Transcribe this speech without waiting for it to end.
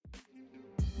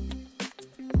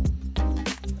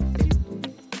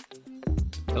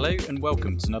Hello and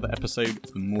welcome to another episode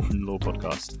of the More From Law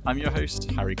podcast. I'm your host,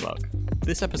 Harry Clark.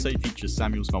 This episode features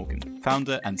Samuel Smolkin,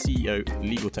 founder and CEO of the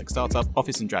legal tech startup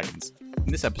Office and Dragons. In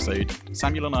this episode,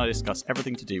 Samuel and I discuss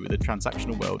everything to do with the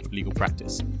transactional world of legal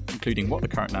practice, including what the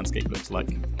current landscape looks like,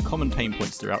 common pain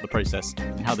points throughout the process,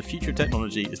 and how the future of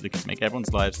technology is looking to make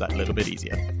everyone's lives that little bit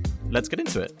easier. Let's get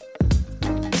into it.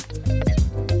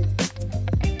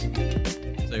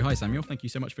 So hi Samuel, thank you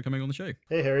so much for coming on the show.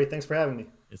 Hey Harry, thanks for having me.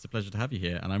 It's a pleasure to have you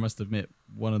here, and I must admit,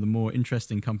 one of the more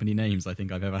interesting company names I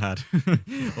think I've ever had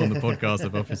on the podcast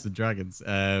of Office and Dragons,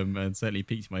 and certainly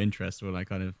piqued my interest when I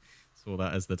kind of saw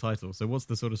that as the title. So what's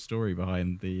the sort of story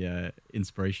behind the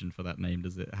inspiration for that name?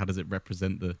 How does it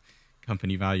represent the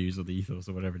company values or the ethos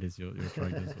or whatever it is you're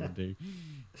trying to sort of do?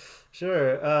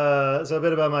 Sure. So a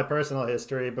bit about my personal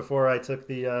history. Before I took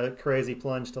the crazy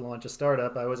plunge to launch a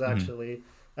startup, I was actually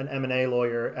an M&A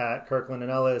lawyer at Kirkland &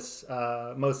 Ellis,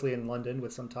 mostly in London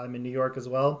with some time in New York as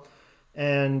well.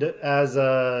 And as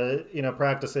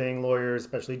practicing lawyers,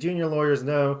 especially junior lawyers,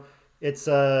 know, it's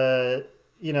there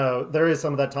is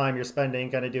some of that time you're spending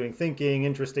kind of doing thinking,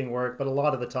 interesting work, but a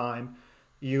lot of the time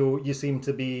you seem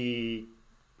to be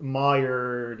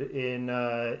mired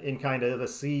in kind of a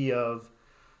sea of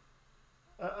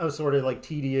sort of like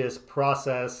tedious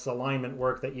process alignment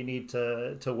work that you need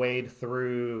to wade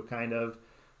through, kind of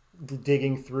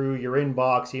digging through your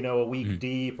inbox, a week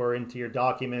deep, or into your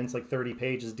documents like 30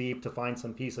 pages deep to find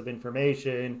some piece of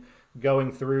information,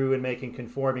 going through and making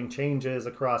conforming changes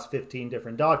across 15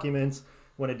 different documents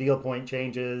when a deal point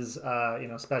changes,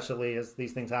 especially as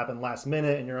these things happen last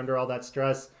minute and you're under all that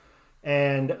stress.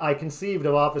 And I conceived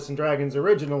of Office and Dragons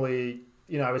originally,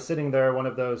 I was sitting there one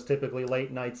of those typically late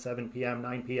nights, 7 p.m.,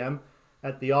 9 p.m.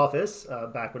 at the office,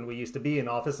 back when we used to be in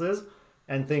offices,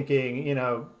 and thinking,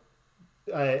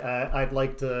 I'd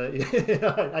like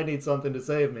to, I need something to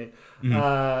save me.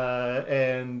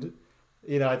 And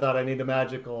I thought I need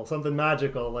something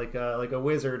magical, like a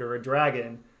wizard or a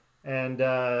dragon. And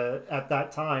at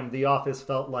that time, the office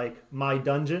felt like my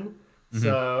dungeon.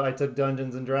 So I took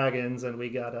Dungeons and Dragons, and we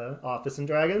got Office and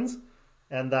Dragons,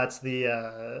 and that's the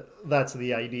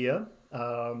idea.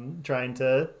 Trying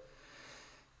to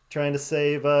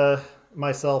save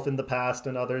myself in the past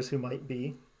and others who might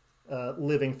be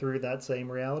living through that same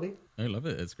reality. I love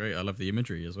it. It's great. I love the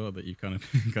imagery as well that you kind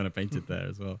of painted there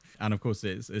as well. And of course,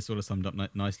 it's sort of summed up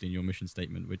nicely in your mission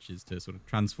statement, which is to sort of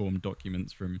transform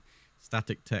documents from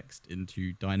static text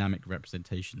into dynamic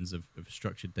representations of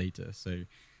structured data. So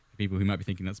for people who might be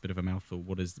thinking that's a bit of a mouthful,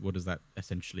 what does that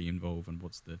essentially involve, and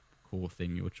what's the core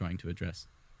thing you're trying to address?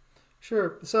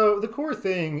 Sure. So the core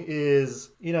thing is,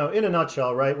 in a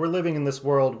nutshell, right? We're living in this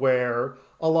world where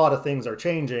a lot of things are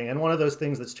changing. And one of those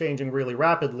things that's changing really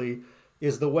rapidly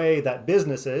is the way that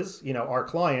businesses, our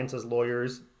clients as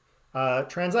lawyers,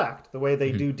 transact, the way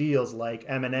they do deals like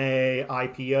M&A,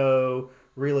 IPO,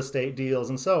 real estate deals,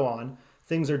 and so on.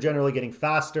 Things are generally getting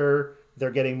faster.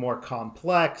 They're getting more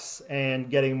complex and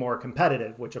getting more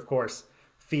competitive, which of course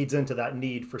feeds into that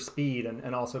need for speed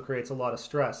and also creates a lot of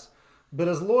stress. But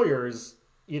as lawyers,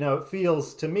 it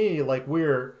feels to me like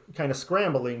we're kind of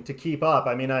scrambling to keep up.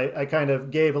 I mean, I kind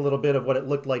of gave a little bit of what it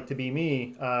looked like to be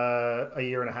me a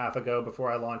year and a half ago before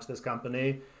I launched this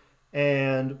company.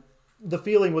 And the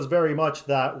feeling was very much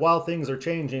that while things are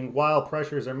changing, while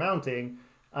pressures are mounting,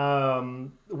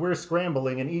 we're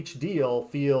scrambling, and each deal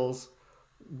feels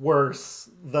worse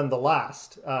than the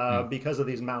last because of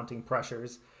these mounting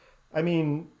pressures. I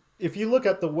mean, if you look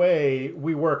at the way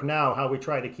we work now, how we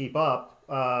try to keep up,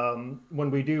 when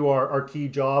we do our key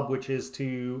job, which is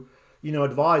to,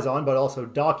 advise on, but also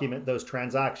document those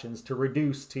transactions to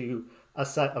reduce to a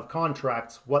set of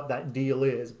contracts what that deal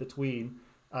is between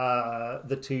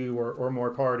the two or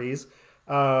more parties.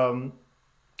 The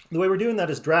way we're doing that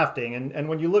is drafting. And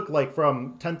when you look like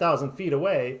from 10,000 feet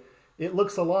away, it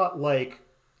looks a lot like,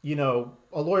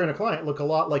 a lawyer and a client look a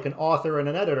lot like an author and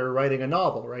an editor writing a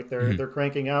novel, right? They're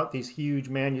cranking out these huge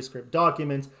manuscript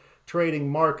documents,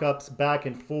 trading markups back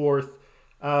and forth.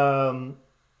 And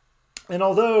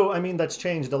although, that's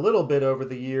changed a little bit over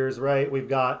the years, right? We've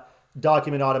got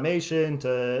document automation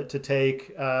to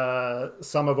take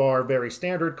some of our very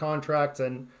standard contracts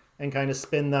and kind of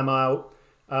spin them out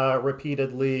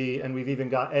repeatedly. And we've even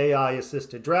got AI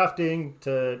assisted drafting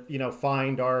to,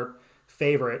 find our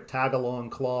favorite tag-along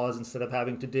clause instead of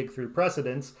having to dig through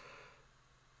precedents.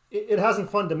 It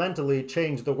hasn't fundamentally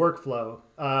changed the workflow,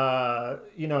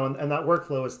 and that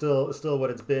workflow is still what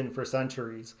it's been for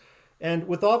centuries. And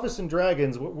with Office and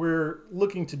Dragons, what we're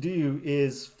looking to do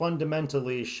is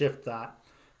fundamentally shift that.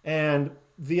 And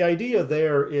the idea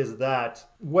there is that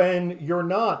when you're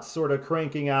not sort of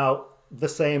cranking out the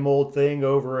same old thing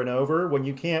over and over, when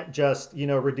you can't just,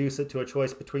 reduce it to a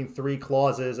choice between three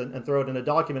clauses and throw it in a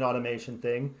document automation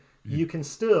thing, you can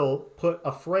still put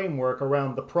a framework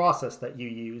around the process that you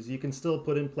use. You can still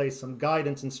put in place some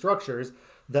guidance and structures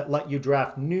that let you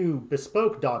draft new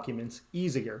bespoke documents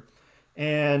easier.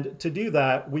 And to do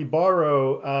that, we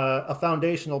borrow a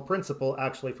foundational principle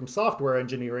actually from software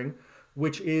engineering,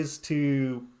 which is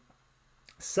to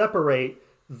separate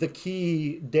the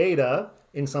key data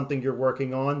in something you're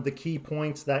working on, the key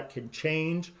points that can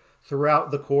change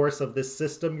throughout the course of this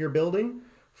system you're building,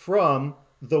 from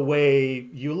the way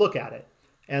you look at it.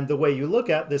 And the way you look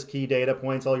at this key data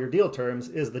points, all your deal terms,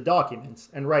 is the documents.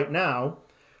 And right now,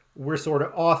 we're sort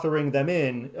of authoring them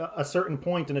in. A certain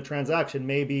point in a transaction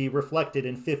may be reflected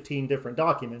in 15 different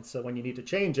documents. So when you need to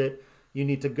change it, you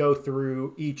need to go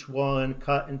through each one,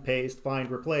 cut and paste,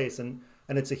 find, replace, and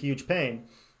it's a huge pain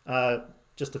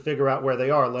just to figure out where they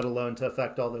are, let alone to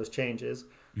affect all those changes.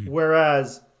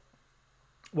 Whereas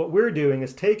what we're doing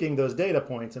is taking those data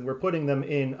points and we're putting them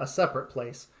in a separate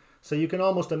place. So you can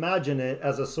almost imagine it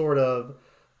as a sort of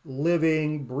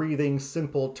living, breathing,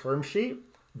 simple term sheet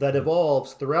that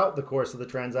evolves throughout the course of the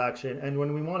transaction. And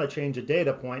when we want to change a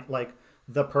data point, like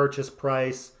the purchase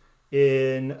price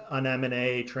in an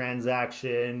M&A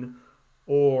transaction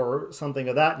or something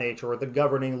of that nature, or the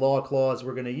governing law clause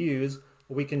we're going to use,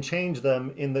 we can change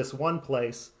them in this one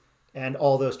place, and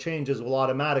all those changes will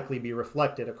automatically be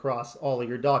reflected across all of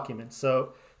your documents.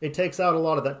 So it takes out a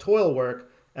lot of that toil work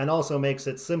and also makes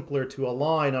it simpler to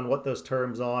align on what those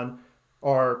terms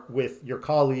are with your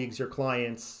colleagues, your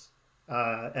clients,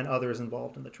 and others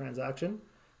involved in the transaction.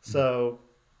 So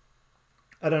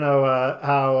I don't know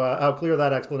how clear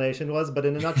that explanation was, but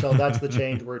in a nutshell, that's the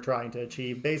change we're trying to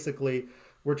achieve. Basically,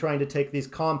 we're trying to take these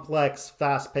complex,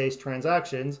 fast-paced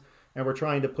transactions, and we're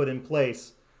trying to put in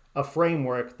place a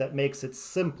framework that makes it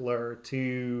simpler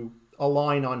to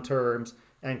align on terms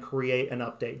and create and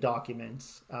update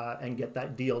documents and get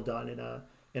that deal done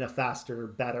in a faster,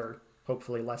 better,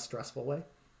 hopefully less stressful way.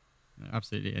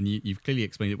 Absolutely. And you've clearly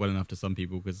explained it well enough to some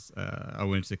people, because I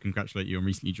wanted to congratulate you on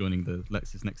recently joining the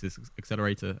LexisNexis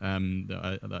Accelerator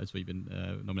that's what you've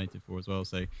been nominated for as well.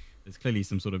 So there's clearly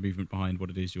some sort of movement behind what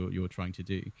it is you're trying to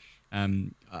do.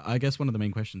 I guess one of the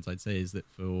main questions I'd say is that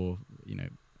for,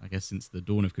 I guess since the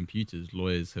dawn of computers,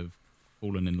 lawyers have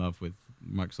fallen in love with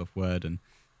Microsoft Word and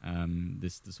the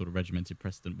sort of regimented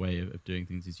precedent way of doing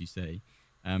things, as you say.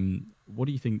 What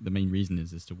do you think the main reason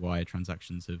is as to why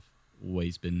transactions have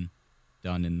always been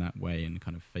done in that way and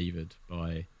kind of favored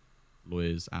by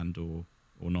lawyers and or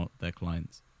not their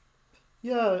clients?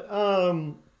 Yeah,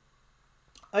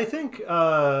 I think,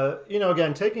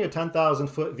 again, taking a 10,000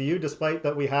 foot view, despite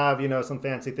that we have, some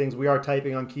fancy things, we are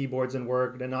typing on keyboards in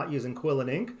Word and not using quill and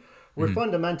ink. We're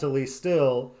fundamentally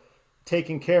still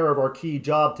taking care of our key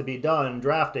job to be done,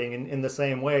 drafting, in the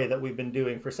same way that we've been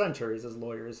doing for centuries as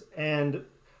lawyers. And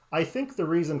I think the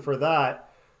reason for that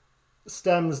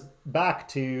stems back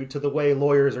to the way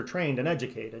lawyers are trained and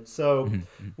educated. So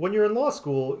when you're in law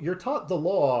school, you're taught the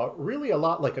law really a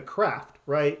lot like a craft,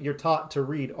 right? You're taught to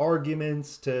read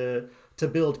arguments, to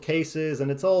build cases,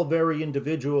 and it's all very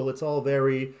individual. It's all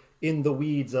very in the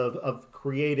weeds of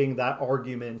creating that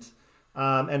argument.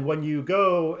 And when you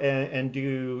go and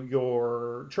do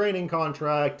your training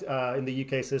contract in the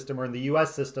UK system or in the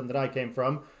US system that I came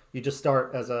from, you just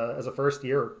start as a first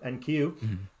year NQ.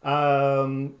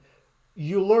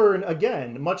 You learn,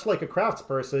 again, much like a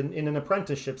craftsperson in an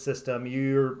apprenticeship system.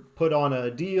 You're put on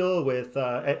a deal with,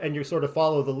 and you sort of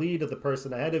follow the lead of the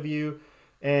person ahead of you,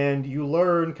 and you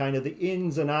learn kind of the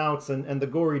ins and outs and the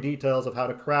gory details of how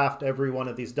to craft every one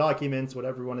of these documents, what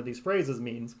every one of these phrases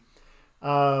means.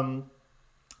 To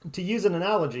use an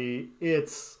analogy,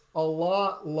 it's a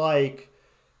lot like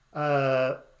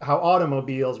how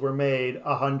automobiles were made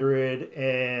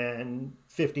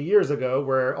 150 years ago,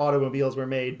 where automobiles were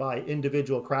made by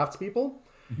individual craftspeople.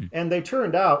 And they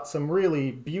turned out some really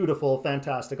beautiful,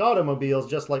 fantastic automobiles,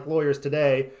 just like lawyers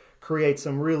today create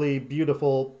some really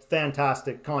beautiful,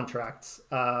 fantastic contracts,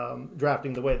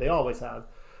 drafting the way they always have.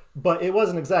 But it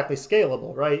wasn't exactly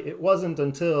scalable, right? It wasn't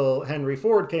until Henry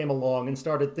Ford came along and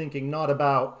started thinking not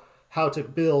about how to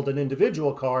build an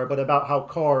individual car, but about how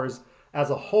cars as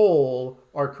a whole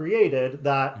are created,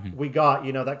 that we got,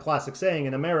 that classic saying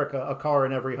in America, a car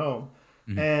in every home.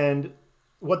 And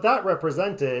what that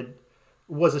represented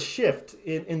was a shift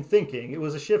in thinking. It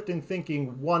was a shift in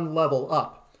thinking one level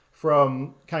up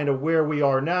from kind of where we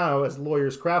are now as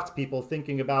lawyers, craftspeople,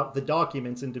 thinking about the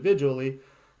documents individually,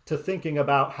 to thinking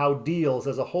about how deals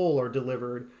as a whole are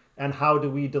delivered and how do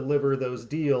we deliver those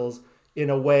deals in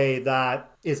a way that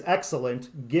is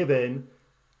excellent given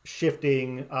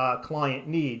shifting client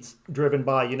needs driven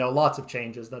by, lots of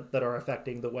changes that are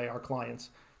affecting the way our clients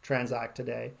transact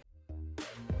today.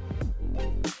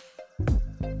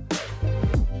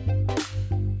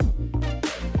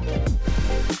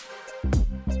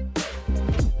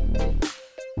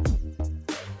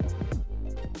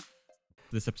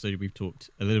 This episode, we've talked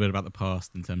a little bit about the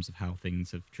past in terms of how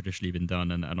things have traditionally been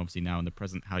done, and obviously now in the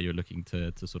present, how you're looking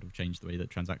to sort of change the way that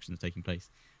transactions are taking place.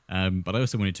 But I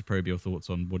also wanted to probe your thoughts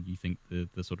on what do you think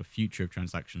the sort of future of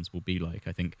transactions will be like.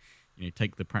 I think,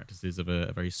 take the practices of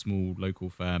a very small local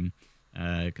firm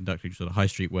conducting sort of high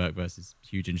street work versus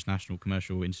huge international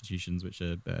commercial institutions which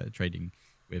are trading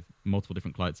with multiple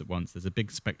different clients at once. There's a big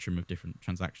spectrum of different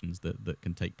transactions that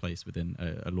can take place within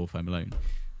a law firm alone.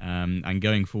 And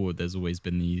going forward, there's always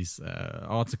been these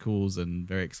articles and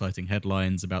very exciting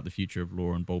headlines about the future of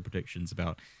law and bold predictions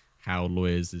about how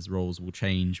lawyers' roles will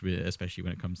change, especially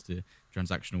when it comes to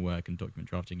transactional work and document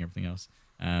drafting and everything else,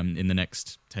 in the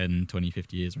next 10, 20,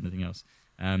 50 years or anything else.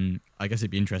 I guess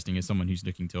it'd be interesting as someone who's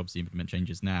looking to obviously implement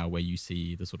changes now, where you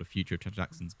see the sort of future of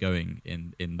transactions going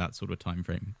in that sort of time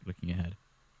frame looking ahead.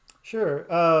 Sure.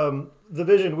 The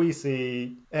vision we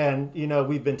see, and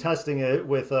we've been testing it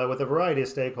with a variety of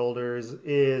stakeholders,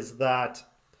 is that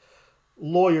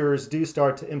lawyers do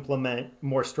start to implement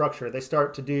more structure. They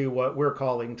start to do what we're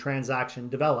calling transaction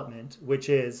development, which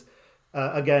is,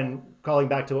 again, calling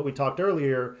back to what we talked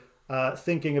earlier,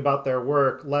 thinking about their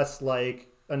work less like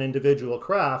an individual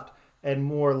craft and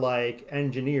more like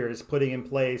engineers putting in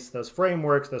place those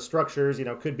frameworks, those structures,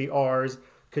 could be ours,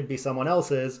 could be someone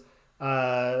else's,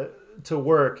 to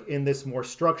work in this more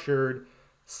structured,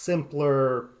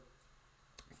 simpler,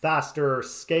 faster,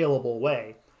 scalable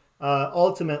way.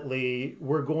 Ultimately,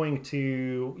 we're going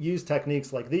to use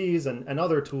techniques like these and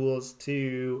other tools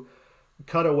to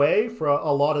cut away from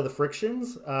a lot of the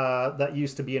frictions that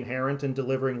used to be inherent in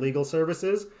delivering legal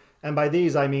services. And by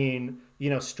these, I mean,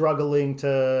 struggling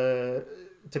to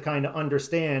kind of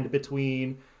understand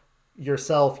between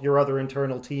yourself, your other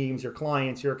internal teams, your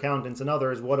clients, your accountants, and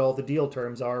others, what all the deal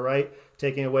terms are, right?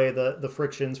 Taking away the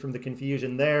frictions from the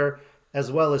confusion there,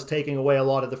 as well as taking away a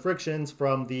lot of the frictions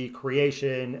from the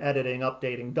creation, editing,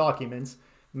 updating documents,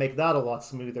 make that a lot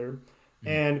smoother. Mm-hmm.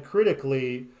 And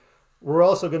critically, we're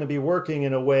also going to be working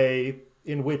in a way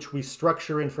in which we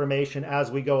structure information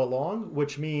as we go along,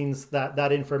 which means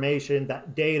that information,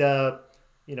 that data,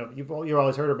 you've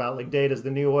always heard about, like, data is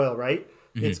the new oil, right?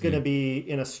 Mm-hmm. It's going to be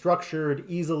in a structured,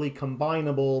 easily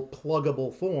combinable,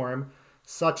 pluggable form,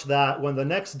 such that when the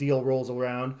next deal rolls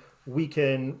around, we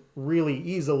can really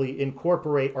easily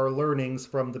incorporate our learnings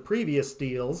from the previous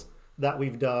deals that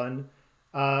we've done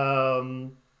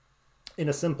in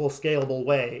a simple, scalable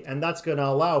way. And that's going to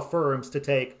allow firms to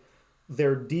take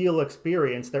their deal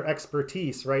experience, their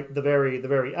expertise, right, the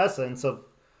very essence of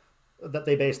that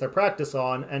they base their practice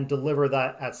on, and deliver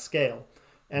that at scale.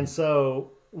 And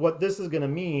so what this is going to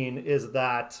mean is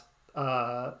that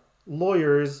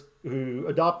lawyers who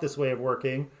adopt this way of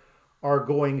working are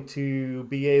going to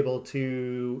be able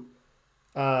to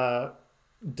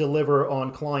deliver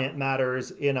on client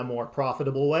matters in a more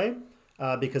profitable way,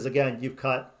 because, again, you've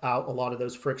cut out a lot of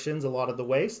those frictions, a lot of the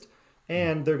waste,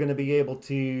 and they're going to be able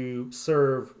to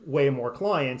serve way more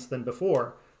clients than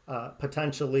before,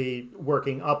 potentially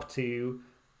working up to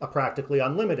a practically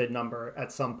unlimited number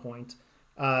at some point,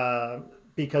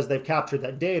 because they've captured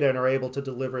that data and are able to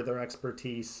deliver their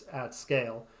expertise at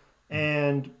scale.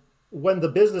 And when the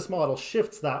business model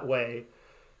shifts that way,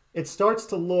 it starts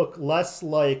to look less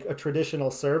like a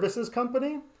traditional services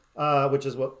company, which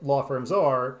is what law firms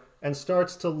are, and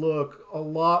starts to look a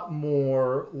lot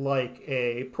more like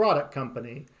a product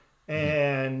company.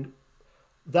 And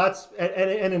that's,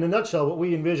 and in a nutshell, what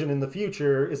we envision in the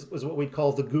future is what we'd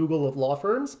call the Google of law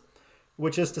firms,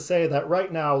 which is to say that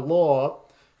right now law,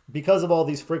 because of all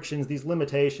these frictions, these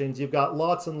limitations, you've got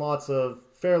lots and lots of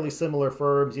fairly similar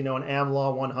firms, an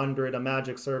AmLaw 100, a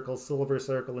Magic Circle, Silver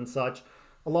Circle, and such.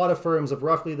 A lot of firms of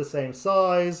roughly the same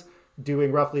size,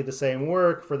 doing roughly the same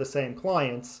work for the same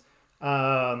clients.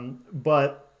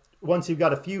 But once you've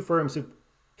got a few firms who've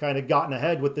kind of gotten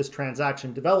ahead with this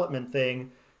transaction development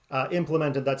thing,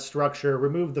 implemented that structure,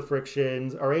 removed the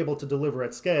frictions, are able to deliver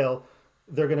at scale,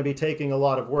 they're going to be taking a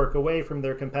lot of work away from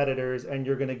their competitors, and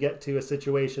you're going to get to a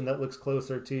situation that looks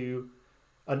closer to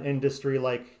an industry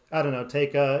like, I don't know,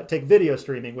 take video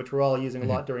streaming, which we're all using a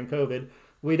lot during COVID.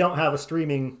 We don't have a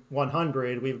streaming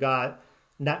 100. We've got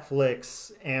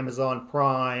Netflix, Amazon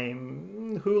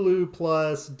Prime, Hulu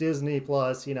Plus, Disney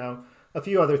Plus, a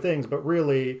few other things, but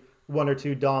really one or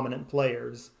two dominant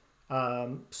players.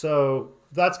 So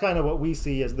that's kind of what we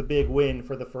see as the big win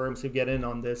for the firms who get in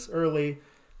on this early.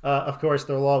 Of course,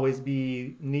 there'll always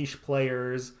be niche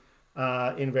players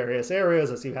in various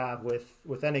areas, as you have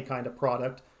with any kind of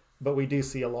product. But we do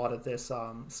see a lot of this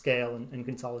scale and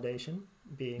consolidation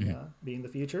being the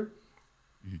future.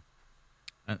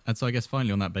 And so I guess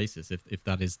finally on that basis, if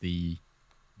that is the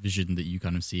vision that you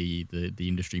kind of see the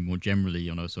industry more generally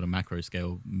on a sort of macro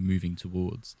scale moving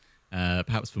towards,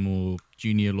 perhaps for more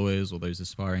junior lawyers or those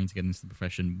aspiring to get into the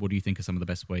profession, what do you think are some of the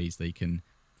best ways they can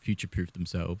future-proof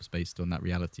themselves based on that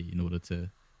reality in order to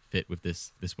fit with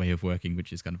this way of working,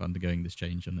 which is kind of undergoing this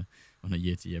change on a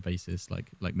year-to-year basis,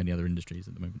 like many other industries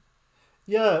at the moment?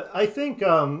 Yeah, I think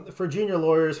for junior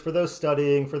lawyers, for those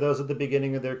studying, for those at the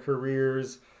beginning of their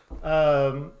careers,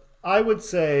 I would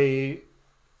say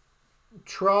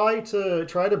try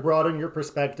to broaden your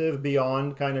perspective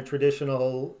beyond kind of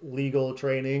traditional legal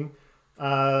training.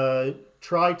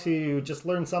 Try to just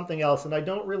learn something else, and I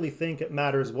don't really think it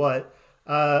matters what.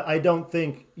 I don't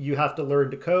think you have to learn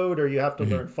to code, or you have to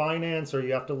learn finance, or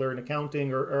you have to learn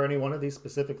accounting, or any one of these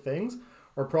specific things,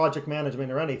 or project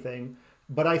management, or anything.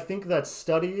 But I think that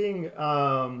studying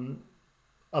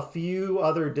a few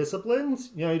other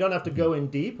disciplines, you don't have to go in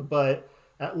deep, but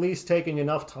at least taking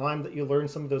enough time that you learn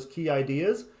some of those key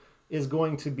ideas is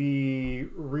going to be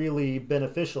really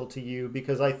beneficial to you,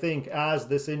 because I think as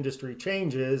this industry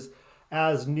changes,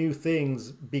 as new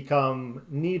things become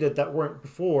needed that weren't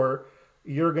before,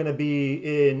 you're going to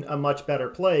be in a much better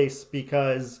place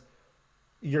because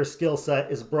your skill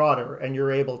set is broader and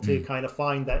you're able to kind of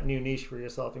find that new niche for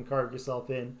yourself and carve yourself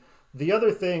in. The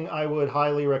other thing I would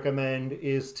highly recommend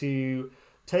is to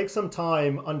take some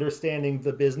time understanding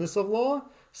the business of law.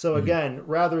 So again,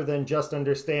 rather than just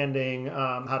understanding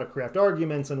how to craft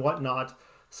arguments and whatnot,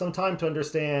 some time to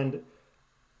understand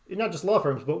not just law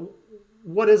firms, but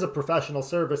what is a professional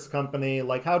service company?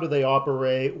 Like, how do they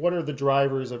operate? What are the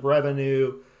drivers of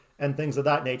revenue and things of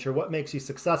that nature? What makes you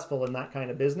successful in that kind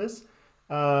of business?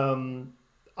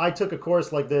 I took a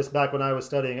course like this back when I was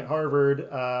studying at Harvard.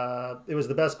 It was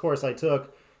the best course I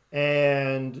took.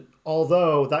 And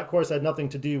although that course had nothing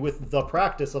to do with the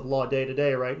practice of law day to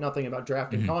day, right? Nothing about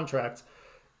drafting contracts,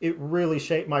 it really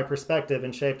shaped my perspective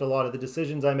and shaped a lot of the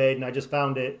decisions I made. And I just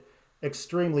found it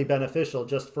extremely beneficial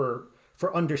just for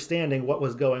understanding what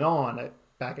was going on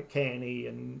back at K&E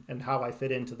and how I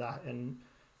fit into that and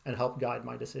help guide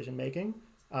my decision making.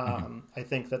 I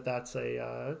think that's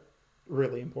a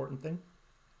really important thing.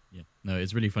 Yeah, no,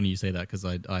 it's really funny you say that, because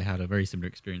I had a very similar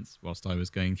experience whilst I was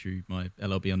going through my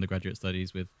LLB undergraduate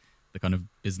studies with the kind of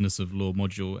business of law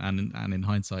module, and in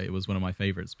hindsight it was one of my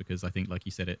favorites, because I think, like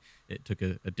you said, it took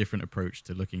a different approach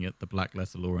to looking at the black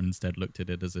letter law and instead looked at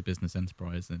it as a business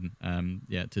enterprise. And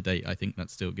to date I think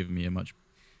that's still given me a much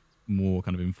more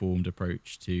kind of informed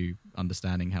approach to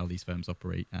understanding how these firms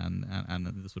operate and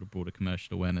the sort of broader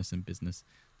commercial awareness and business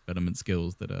development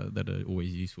skills that are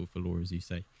always useful for law, as you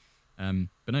say.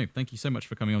 But no, thank you so much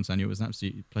for coming on, Samuel. It was an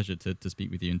absolute pleasure to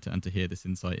speak with you and to hear this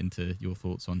insight into your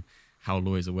thoughts on how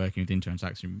lawyers are working with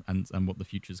Intransaction and what the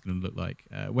future is going to look like.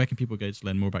 Where can people go to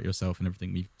learn more about yourself and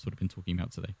everything we've sort of been talking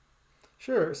about today?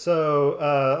 Sure. So,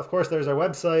 of course, there's our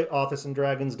website,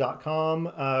 officeanddragons.com.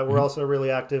 We're also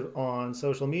really active on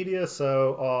social media.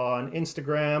 So on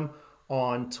Instagram,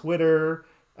 on Twitter,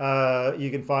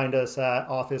 you can find us at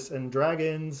Office and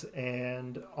Dragons,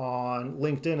 and on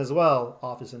LinkedIn as well,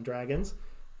 Office and Dragons.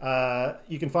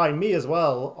 You can find me as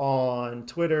well on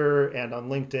Twitter and on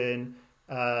LinkedIn.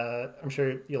 I'm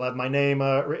sure you'll have my name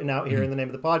written out here in the name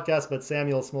of the podcast, but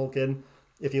Samuel Smolkin.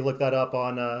 If you look that up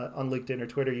on LinkedIn or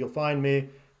Twitter, you'll find me.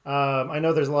 I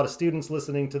know there's a lot of students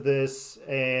listening to this,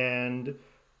 and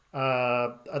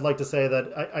I'd like to say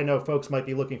that I know folks might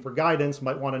be looking for guidance,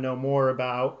 might want to know more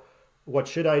about what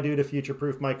should I do to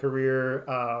future-proof my career.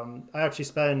 I actually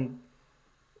spend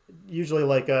usually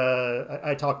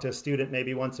I talk to a student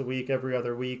maybe once a week, every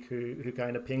other week, who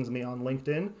kind of pings me on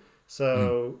LinkedIn.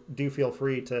 So do feel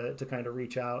free to kind of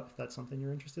reach out if that's something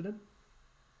you're interested in.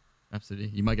 Absolutely.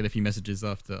 You might get a few messages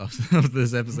after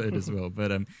this episode as well.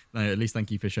 But no, at least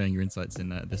thank you for sharing your insights in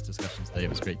this discussion today. It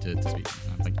was great to speak to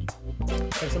you. Thank you.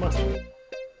 Thanks so much.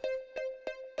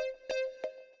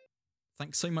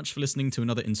 Thanks so much for listening to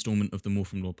another installment of the More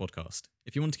From Law podcast.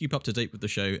 If you want to keep up to date with the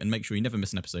show and make sure you never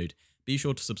miss an episode, be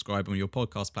sure to subscribe on your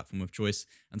podcast platform of choice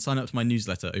and sign up to my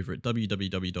newsletter over at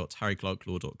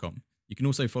www.harryclarklaw.com. You can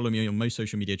also follow me on most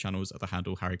social media channels at the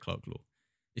handle Harry Clark Law.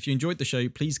 If you enjoyed the show,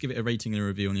 please give it a rating and a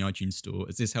review on the iTunes store,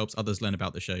 as this helps others learn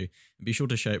about the show, and be sure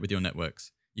to share it with your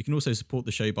networks. You can also support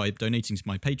the show by donating to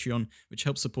my Patreon, which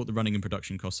helps support the running and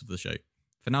production costs of the show.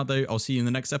 For now though, I'll see you in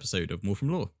the next episode of More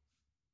From Law.